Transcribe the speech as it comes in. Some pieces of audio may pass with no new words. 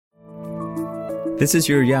This is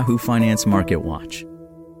your Yahoo Finance Market Watch.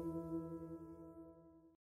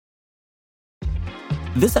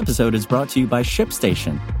 This episode is brought to you by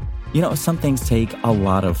ShipStation. You know, some things take a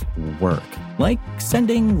lot of work, like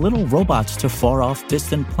sending little robots to far-off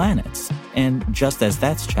distant planets. And just as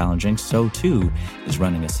that's challenging, so too is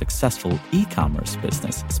running a successful e-commerce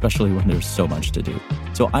business, especially when there's so much to do.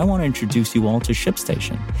 So I want to introduce you all to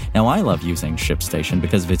ShipStation. Now, I love using ShipStation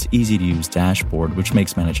because of its easy-to-use dashboard, which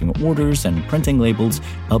makes managing orders and printing labels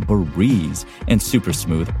a breeze and super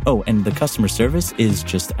smooth. Oh, and the customer service is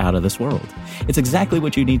just out of this world. It's exactly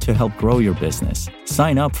what you need to help grow your business.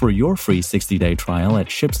 Sign up for your free 60-day trial at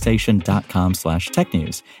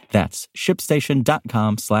shipstation.com/technews. That's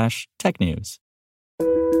shipstation.com/technews.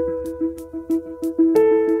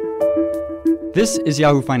 This is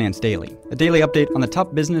Yahoo Finance Daily, a daily update on the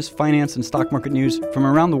top business, finance, and stock market news from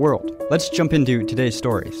around the world. Let's jump into today's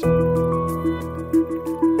stories.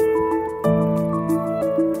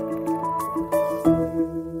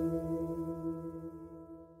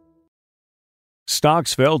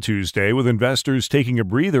 Stocks fell Tuesday, with investors taking a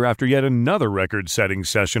breather after yet another record-setting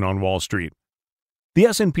session on Wall Street. The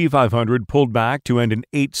S&P 500 pulled back to end an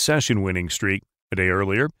 8-session winning streak. A day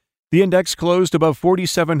earlier, the index closed above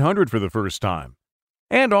 4,700 for the first time.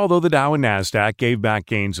 And although the Dow and Nasdaq gave back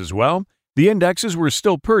gains as well, the indexes were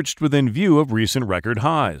still perched within view of recent record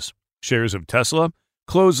highs. Shares of Tesla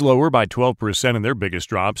closed lower by 12% in their biggest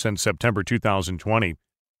drop since September 2020,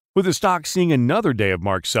 with the stock seeing another day of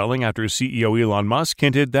marked selling after CEO Elon Musk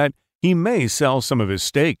hinted that he may sell some of his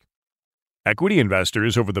stake. Equity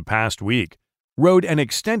investors over the past week rode an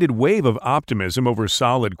extended wave of optimism over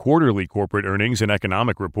solid quarterly corporate earnings and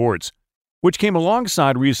economic reports, which came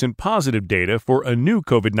alongside recent positive data for a new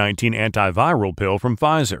COVID-19 antiviral pill from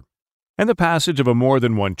Pfizer, and the passage of a more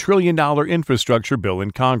than $1 trillion infrastructure bill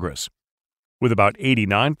in Congress. With about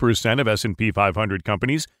 89% of S&P 500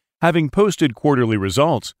 companies having posted quarterly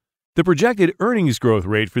results, the projected earnings growth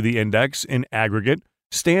rate for the index in aggregate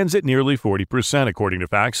stands at nearly 40%, according to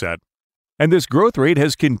FactSet. And this growth rate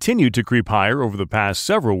has continued to creep higher over the past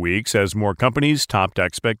several weeks as more companies topped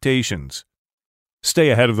expectations. Stay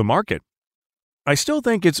ahead of the market. I still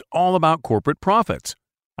think it's all about corporate profits.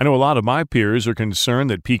 I know a lot of my peers are concerned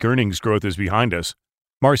that peak earnings growth is behind us.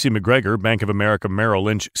 Marcy McGregor, Bank of America Merrill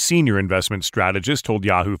Lynch senior investment strategist, told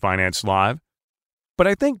Yahoo Finance Live. But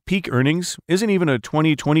I think peak earnings isn't even a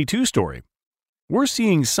 2022 story. We're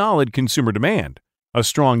seeing solid consumer demand, a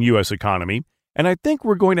strong U.S. economy, and I think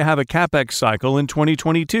we're going to have a CapEx cycle in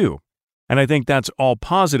 2022. And I think that's all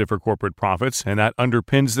positive for corporate profits, and that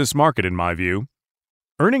underpins this market in my view.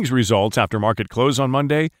 Earnings results after market close on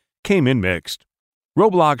Monday came in mixed.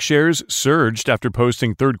 Roblox shares surged after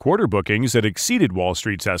posting third-quarter bookings that exceeded Wall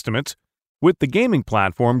Street's estimates, with the gaming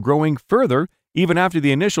platform growing further even after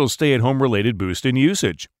the initial stay-at-home-related boost in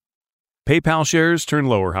usage. PayPal shares turned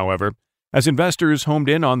lower, however, as investors homed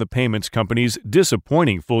in on the payments company's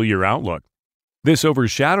disappointing full-year outlook. This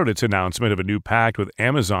overshadowed its announcement of a new pact with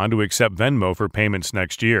Amazon to accept Venmo for payments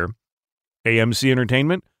next year. AMC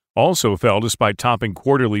Entertainment also fell despite topping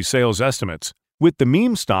quarterly sales estimates, with the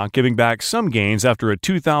meme stock giving back some gains after a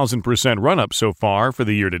 2,000% run-up so far for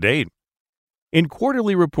the year to date. In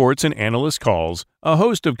quarterly reports and analyst calls, a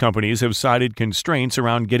host of companies have cited constraints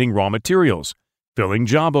around getting raw materials, filling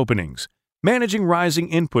job openings, managing rising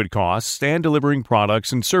input costs, and delivering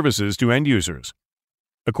products and services to end users.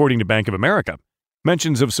 According to Bank of America,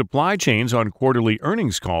 mentions of supply chains on quarterly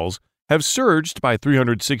earnings calls have surged by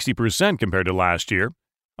 360% compared to last year,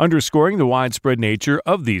 underscoring the widespread nature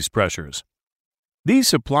of these pressures. These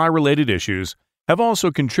supply-related issues have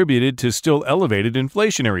also contributed to still elevated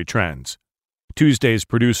inflationary trends. Tuesday's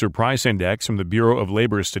Producer Price Index from the Bureau of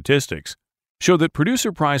Labor Statistics showed that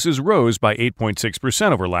producer prices rose by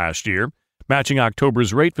 8.6% over last year, matching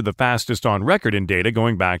October's rate for the fastest on record in data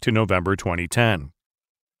going back to November 2010.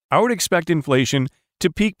 I would expect inflation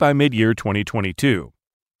to peak by mid-year 2022.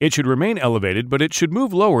 It should remain elevated, but it should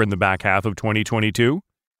move lower in the back half of 2022,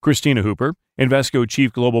 Christina Hooper, Invesco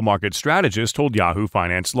Chief Global Market Strategist, told Yahoo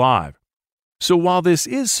Finance Live. So while this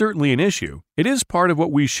is certainly an issue, it is part of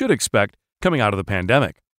what we should expect coming out of the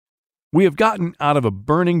pandemic. We have gotten out of a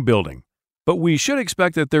burning building, but we should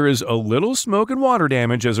expect that there is a little smoke and water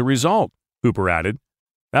damage as a result, Hooper added.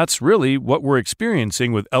 That's really what we're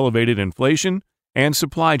experiencing with elevated inflation and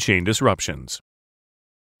supply chain disruptions.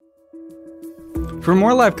 For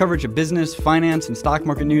more live coverage of business, finance, and stock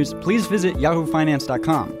market news, please visit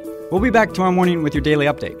yahoofinance.com. We'll be back tomorrow morning with your daily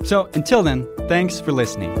update. So until then, thanks for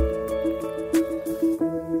listening.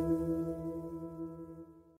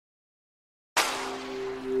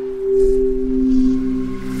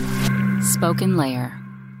 SpokenLayer.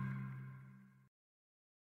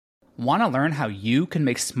 Want to learn how you can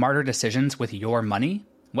make smarter decisions with your money?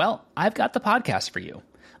 Well, I've got the podcast for you.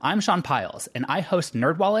 I'm Sean Piles, and I host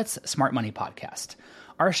NerdWallet's Smart Money Podcast.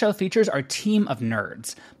 Our show features our team of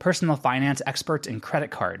nerds, personal finance experts in credit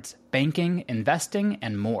cards, banking, investing,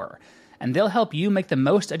 and more. And they'll help you make the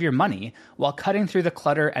most of your money while cutting through the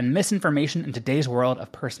clutter and misinformation in today's world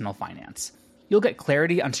of personal finance. You'll get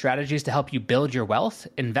clarity on strategies to help you build your wealth,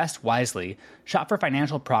 invest wisely, shop for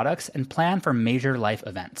financial products, and plan for major life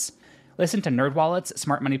events. Listen to NerdWallet's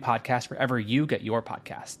Smart Money Podcast wherever you get your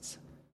podcasts.